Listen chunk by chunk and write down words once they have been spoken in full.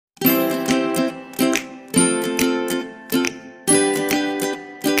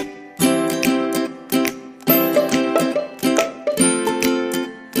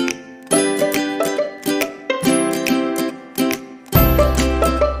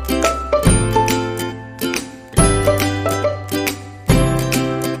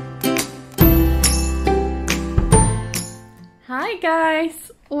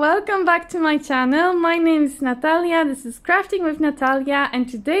welcome back to my channel. My name is Natalia, this is Crafting with Natalia, and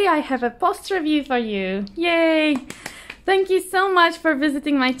today I have a post review for you. Yay! Thank you so much for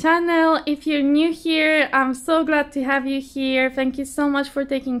visiting my channel. If you're new here, I'm so glad to have you here. Thank you so much for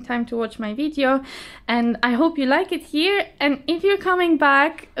taking time to watch my video, and I hope you like it here. And if you're coming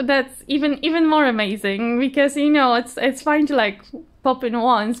back, that's even more amazing, because you know it's fine to like pop in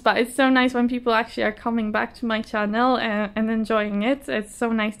once, but it's so nice when people actually are coming back to my channel and enjoying it. It's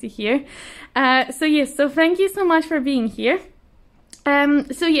so nice to hear. So thank you so much for being here.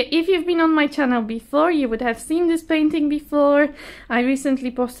 If you've been on my channel before, you would have seen this painting before. I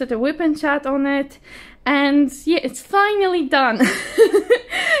recently posted a whip and chat on it, and yeah, it's finally done.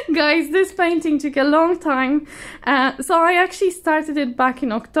 Guys, this painting took a long time. So I actually started it back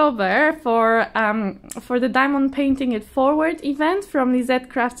in October for the Diamond Painting It Forward event from Lisette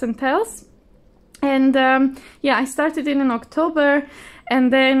Crafts and Tales. And yeah, I started it in October,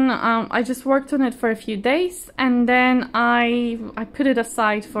 and then I just worked on it for a few days, and then I put it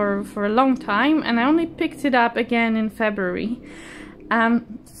aside for a long time, and I only picked it up again in February.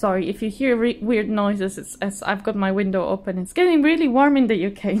 Sorry if you hear weird noises, it's as I've got my window open. It's getting really warm in the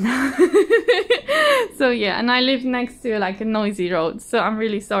UK now. So yeah, and I live next to like a noisy road, so I'm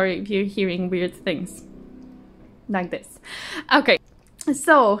really sorry if you're hearing weird things like this. Okay.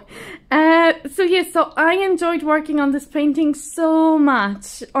 So I enjoyed working on this painting so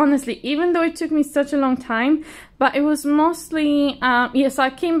much, honestly, even though it took me such a long time. But it was mostly, yes, I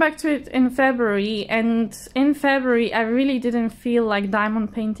came back to it in February, and in February I really didn't feel like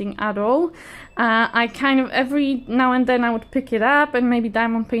diamond painting at all. I kind of, every now and then I would pick it up and maybe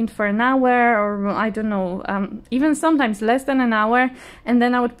diamond paint for an hour, or I don't know, even sometimes less than an hour, and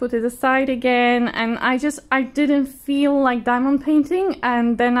then I would put it aside again, and I didn't feel like diamond painting.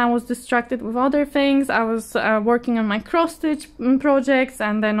 And then I was distracted with other things. I was working on my cross stitch projects,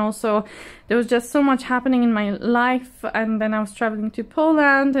 and then also there was just so much happening in my life, and then I was traveling to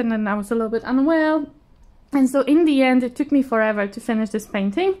Poland, and then I was a little bit unwell, and so in the end it took me forever to finish this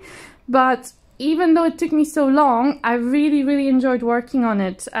painting. But even though it took me so long, I really enjoyed working on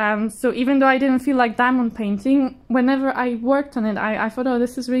it. So even though I didn't feel like diamond painting, whenever I worked on it, I thought, oh,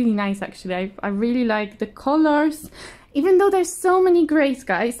 this is really nice actually. I really like the colors. Even though there's so many grays,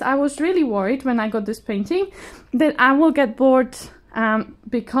 guys, I was really worried when I got this painting that I will get bored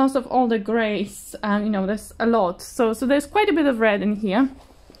because of all the grays. You know, there's a lot. So there's quite a bit of red in here,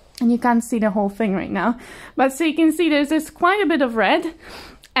 and you can't see the whole thing right now. But so you can see there's quite a bit of red,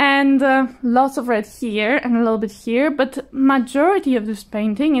 and lots of red here and a little bit here, but majority of this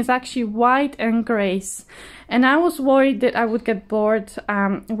painting is actually white and grays. And I was worried that I would get bored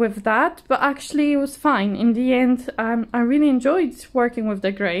with that, but actually it was fine. In the end, I really enjoyed working with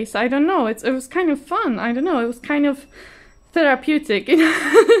the grays. I don't know, it was kind of fun. I don't know, it was kind of therapeutic, you know?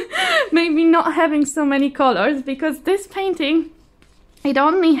 Maybe not having so many colors, because this painting, it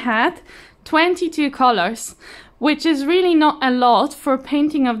only had 22 colors, which is really not a lot for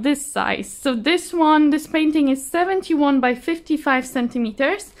painting of this size. So this painting is 71 by 55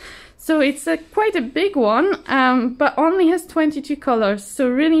 centimeters. So it's quite a big one, but only has 22 colors, so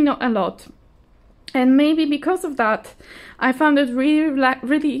really not a lot. And maybe because of that, I found it really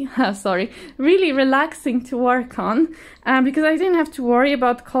relaxing to work on, because I didn't have to worry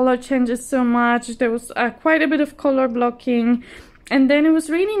about color changes so much. There was quite a bit of color blocking. And then it was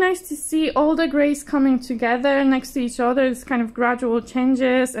really nice to see all the grays coming together next to each other, this kind of gradual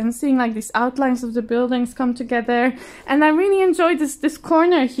changes, and seeing like these outlines of the buildings come together. And I really enjoyed this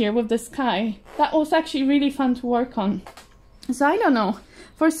corner here with the sky. That was actually really fun to work on. So I don't know,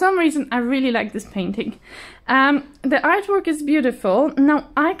 for some reason I really like this painting. The artwork is beautiful. Now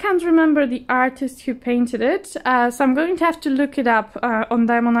I can't remember the artist who painted it, so I'm going to have to look it up on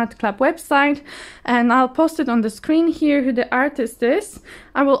Diamond Art Club website, and I'll post it on the screen here who the artist is.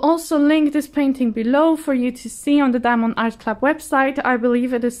 I will also link this painting below for you to see on the Diamond Art Club website. I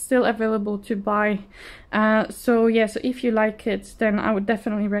believe it is still available to buy. So yeah, so if you like it, then I would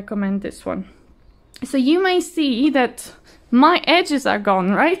definitely recommend this one. So you may see that my edges are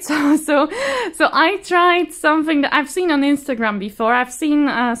gone, right? So I tried something that I've seen on Instagram before. I've seen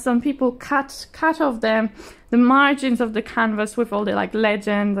some people cut off the margins of the canvas with all the like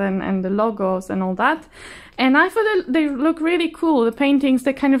legends and the logos and all that. And I thought they look really cool. The paintings,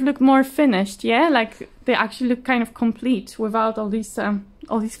 they kind of look more finished, yeah? Like they actually look kind of complete without all these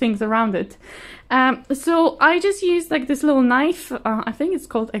things around it. So I just used like this little knife. I think it's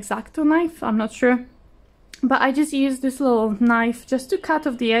called X-Acto knife, I'm not sure. But I just used this little knife just to cut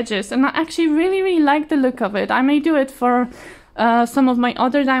off the edges, and I actually really like the look of it. I may do it for some of my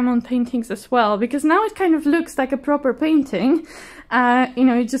other diamond paintings as well, because now it kind of looks like a proper painting. You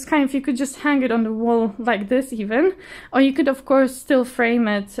know, it just kind of, you could just hang it on the wall like this even, or you could of course still frame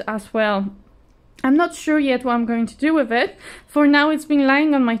it as well. I'm not sure yet what I'm going to do with it. For now, it's been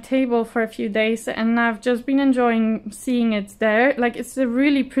lying on my table for a few days and I've just been enjoying seeing it there. Like, it's a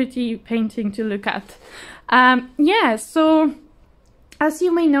really pretty painting to look at. Yeah, so as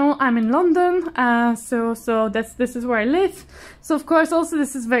you may know, I'm in London, so this is where I live. So of course, also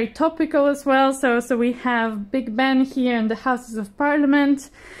this is very topical as well. So we have Big Ben here and the Houses of Parliament,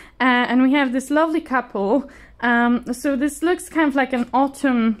 and we have this lovely couple. So this looks kind of like an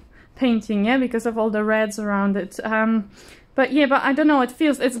autumn painting, yeah, because of all the reds around it. But yeah, but I don't know,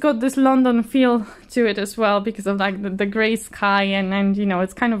 it's got this London feel to it as well, because of like the grey sky and you know,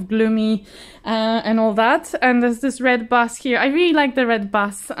 it's kind of gloomy and all that. And there's this red bus here. I really like the red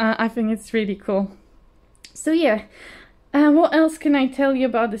bus. I think it's really cool. So yeah, what else can I tell you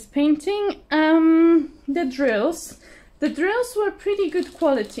about this painting? The drills. The drills were pretty good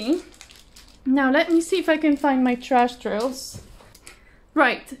quality. Now let me see if I can find my trash drills.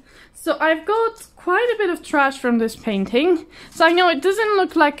 Right. So I've got quite a bit of trash from this painting. So I know it doesn't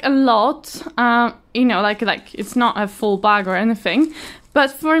look like a lot, you know, like it's not a full bag or anything. But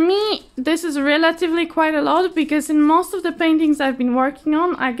for me, this is relatively quite a lot, because in most of the paintings I've been working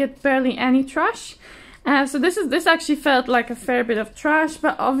on, I get barely any trash. So this actually felt like a fair bit of trash,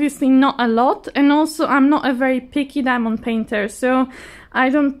 but obviously not a lot. And also, I'm not a very picky diamond painter, so I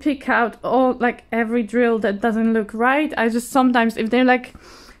don't pick out every drill that doesn't look right. I just sometimes, if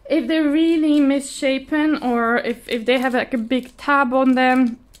they're really misshapen, or if they have like a big tab on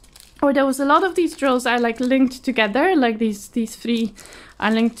them, or there was a lot of these drills are like linked together, like these three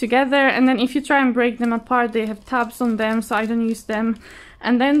are linked together, and then if you try and break them apart, they have tabs on them, so I don't use them.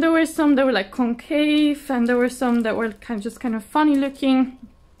 And then there were some that were like concave, and there were some that were kind of funny looking.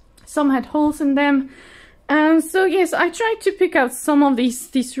 Some had holes in them. And so yes, I tried to pick out some of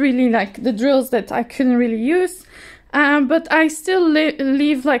these really like the drills that I couldn't really use. But I still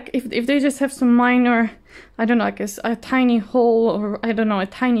leave, like, if they just have some minor, I don't know, I guess a tiny hole, or I don't know, a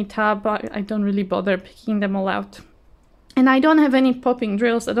tiny tab, I don't really bother picking them all out. And I don't have any popping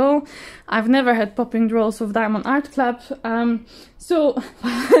drills at all. I've never had popping drills with Diamond Art Club. So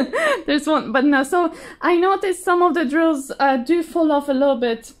there's one, but no. So I noticed some of the drills do fall off a little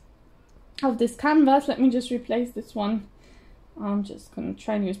bit of this canvas. Let me just replace this one. I'm just gonna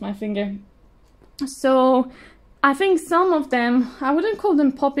try and use my finger. So I think some of them, I wouldn't call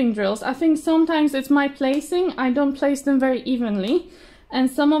them popping drills. I think sometimes it's my placing. I don't place them very evenly. And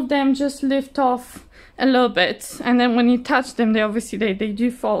some of them just lift off a little bit. And then when you touch them, they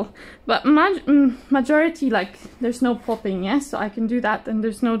do fall. But majority, like, there's no popping, yeah? So I can do that and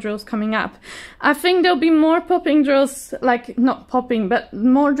there's no drills coming up. I think there'll be more popping drills, like, not popping, but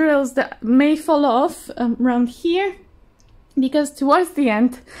more drills that may fall off around here. Because towards the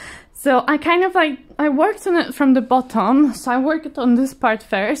end, so I kind of like, I worked on it from the bottom. So I worked on this part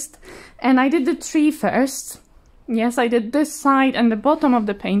first, and I did the tree first. Yes, I did this side and the bottom of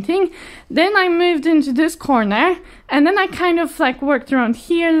the painting. Then I moved into this corner, and then I kind of like worked around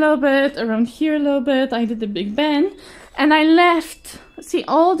here a little bit, around here a little bit. I did the Big Ben, and I left, see,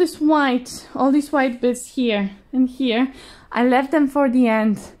 all these white bits here and here. I left them for the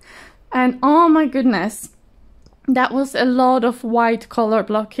end, and oh my goodness, that was a lot of white color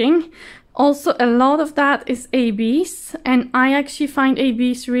blocking. Also, a lot of that is ABs, and I actually find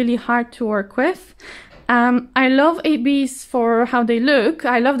ABs really hard to work with. I love ABs for how they look.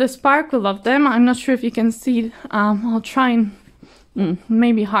 I love the sparkle of them. I'm not sure if you can see. I'll try and,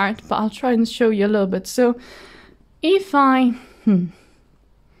 maybe hard, but I'll try and show you a little bit. So if I don't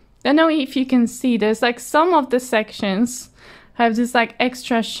know if you can see, there's like some of the sections have this like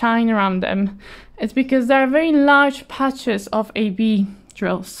extra shine around them. It's because there are very large patches of AB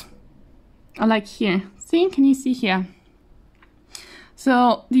drills. Like here. See, can you see here?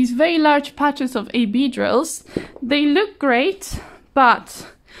 So these very large patches of AB drills, they look great, but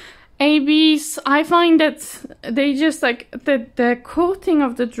ABs, I find that they just like, the coating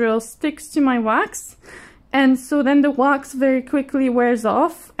of the drill sticks to my wax, and so then the wax very quickly wears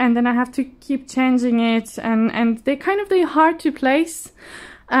off, and then I have to keep changing it, and they're hard to place.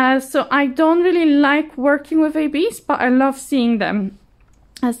 So I don't really like working with ABs, but I love seeing them.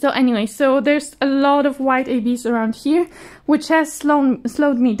 So anyway, so there's a lot of white ABs around here, which has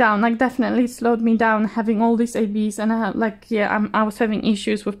slowed me down, like definitely slowed me down having all these ABs, and I was having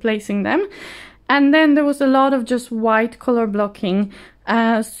issues with placing them. And then there was a lot of just white color blocking,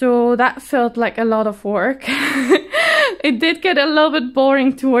 so that felt like a lot of work. it did get a little bit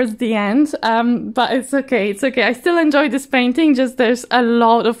boring towards the end, but it's okay. It's okay. I still enjoy this painting, just there's a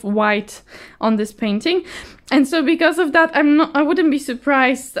lot of white on this painting. And so because of that, I wouldn't be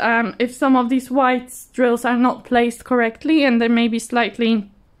surprised if some of these white drills are not placed correctly, and they may be slightly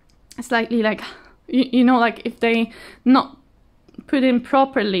like, you know, like if they not put in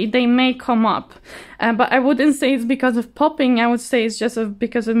properly, they may come up. But I wouldn't say it's because of popping. I would say it's just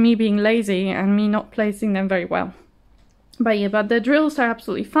because of me being lazy and me not placing them very well. But yeah, but the drills are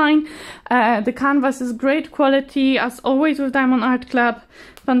absolutely fine. The canvas is great quality, as always with Diamond Art Club.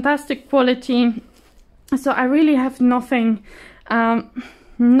 Fantastic quality. So I really have nothing,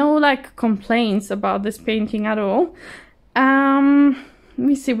 no like complaints about this painting at all. Let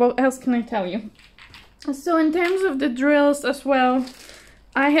me see, what else can I tell you? So in terms of the drills as well,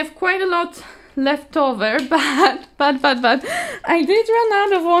 I have quite a lot left over, but I did run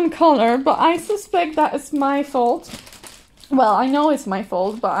out of one color, but I suspect that is my fault. Well, I know it's my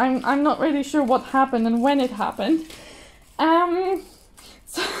fault, but I'm not really sure what happened and when it happened.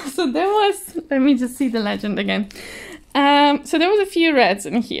 So there was, let me just see the legend again. So there was a few reds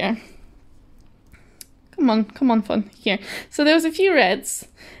in here. Come on, fun, here. So there was a few reds,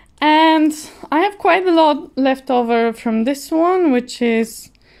 and I have quite a lot left over from this one, which is,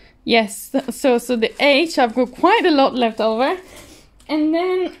 yes, so the H, I've got quite a lot left over. And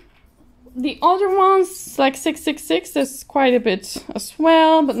then the other ones, like 666, there's quite a bit as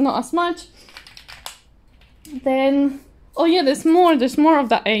well, but not as much. Then, oh yeah, there's more of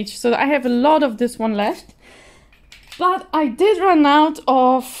that H, so I have a lot of this one left. But I did run out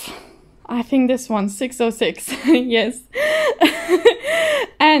of, I think this one, 606, yes.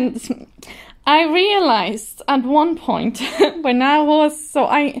 And I realized at one point when I was,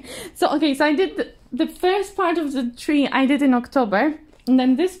 I did the first part of the tree I did in October, and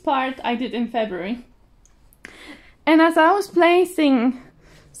then this part I did in February. And as I was placing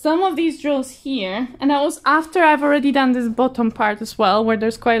some of these drills here, and that was after I've already done this bottom part as well, where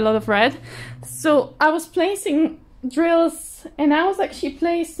there's quite a lot of red. So I was placing drills, and I was actually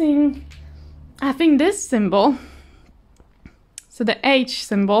placing, I think, this symbol, so the H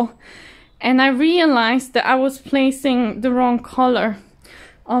symbol, and I realized that I was placing the wrong color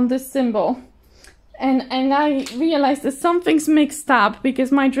on this symbol. And I realized that something's mixed up,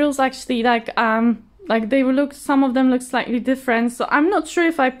 because my drills actually like they look, some of them look slightly different. So I'm not sure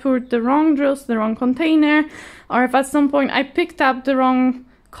if I put the wrong drills, the wrong container, or if at some point I picked up the wrong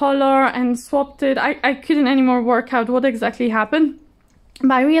color and swapped it. I couldn't anymore work out what exactly happened,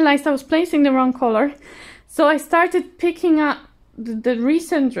 but I realized I was placing the wrong color. So I started picking up the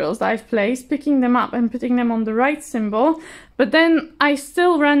recent drills that I've placed, picking them up and putting them on the right symbol. But then I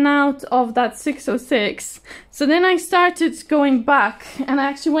still ran out of that 606. So then I started going back, and I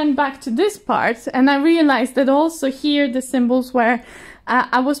actually went back to this part, and I realized that also here the symbols where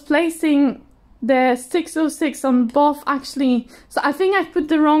I was placing the 606 on both actually. So I think I put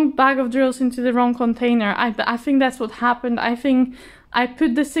the wrong bag of drills into the wrong container. I think that's what happened. I think I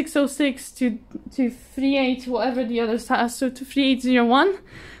put the 606 to 38, whatever the other side, so to 3801.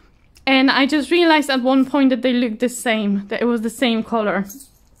 And I just realized at one point that they looked the same, that it was the same color.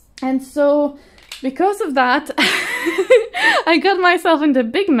 And so because of that, I got myself into a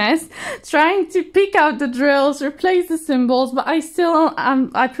big mess trying to pick out the drills, replace the symbols, but I still,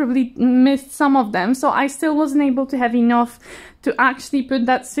 I probably missed some of them. So I still wasn't able to have enough to actually put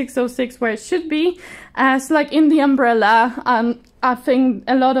that 606 where it should be. So like in the umbrella, I think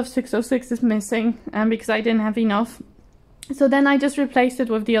a lot of 606 is missing because I didn't have enough. So then I just replaced it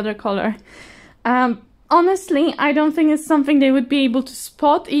with the other color. Honestly, I don't think it's something they would be able to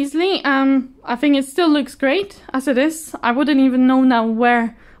spot easily. I think it still looks great as it is. I wouldn't even know now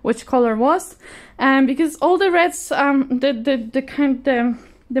which color was, because all the reds, the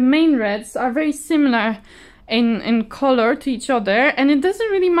main reds are very similar in color to each other, and it doesn't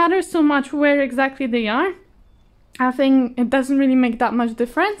really matter so much where exactly they are. I think it doesn't really make that much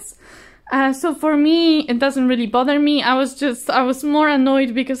difference. So for me, it doesn't really bother me. I was more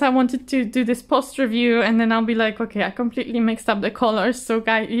annoyed because I wanted to do this post review, and then I'll be like, okay, I completely mixed up the colors. So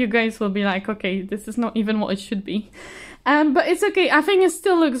you guys will be like, okay, this is not even what it should be. But it's okay. I think it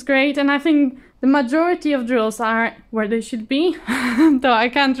still looks great, and I think the majority of drills are where they should be. Though I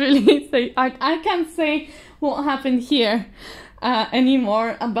can't really say, I can't say what happened here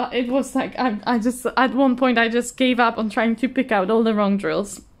anymore. But it was like, I just, at one point I just gave up on trying to pick out all the wrong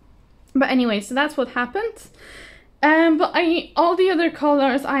drills. But anyway, so that's what happened. But all the other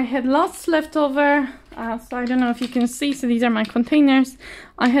colors, I had lots left over. So I don't know if you can see. So these are my containers.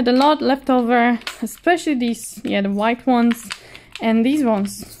 I had a lot left over, especially these, yeah, the white ones, and these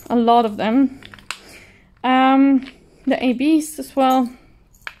ones, a lot of them. Let the ABs as well,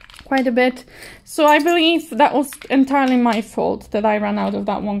 quite a bit. So I believe that was entirely my fault that I ran out of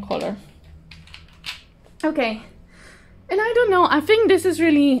that one color. Okay, and I don't know, I think this is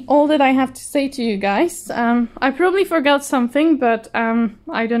really all that I have to say to you guys. I probably forgot something, but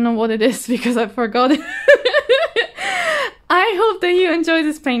I don't know what it is because I forgot it. I hope that you enjoy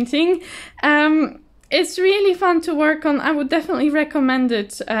this painting. It's really fun to work on. I would definitely recommend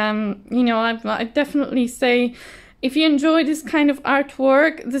it. You know, I definitely say if you enjoy this kind of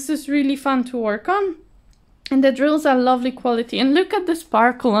artwork, this is really fun to work on. And the drills are lovely quality. And look at the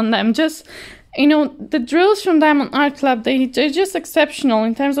sparkle on them. Just, you know, the drills from Diamond Art Club, they're just exceptional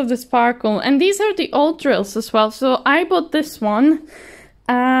in terms of the sparkle. And these are the old drills as well. So I bought this one,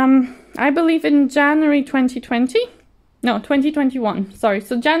 I believe in January 2020. No, 2021. Sorry,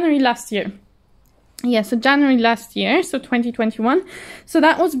 so January last year. Yeah, so January last year, so 2021. So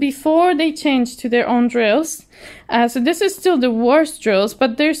that was before they changed to their own drills. So this is still the worst drills,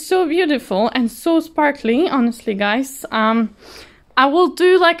 but they're so beautiful and so sparkly, honestly, guys. I will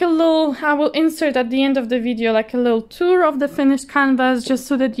do like a little, I will insert at the end of the video like a little tour of the finished canvas, just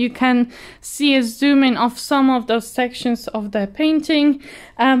so that you can see a zoom in of some of those sections of the painting.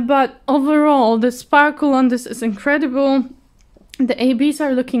 But overall, the sparkle on this is incredible. The ABs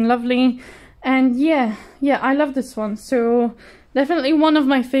are looking lovely. And yeah, I love this one. So definitely one of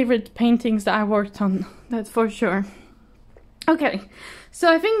my favorite paintings that I worked on, that's for sure. Okay,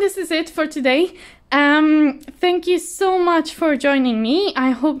 so I think this is it for today. Thank you so much for joining me. I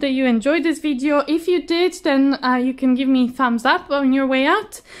hope that you enjoyed this video. If you did, then you can give me a thumbs up on your way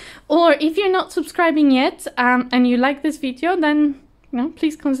out. Or if you're not subscribing yet and you like this video, then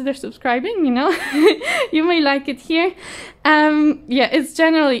please consider subscribing, you may like it here. Yeah,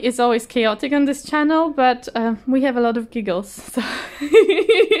 it's always chaotic on this channel, but we have a lot of giggles, so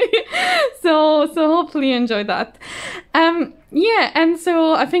so hopefully you enjoy that. Yeah, and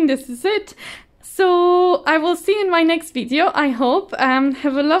so I think this is it. So I will see you in my next video, I hope.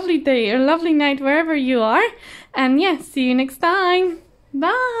 Have a lovely day or lovely night wherever you are, and yeah, see you next time.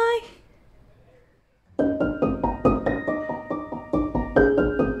 Bye.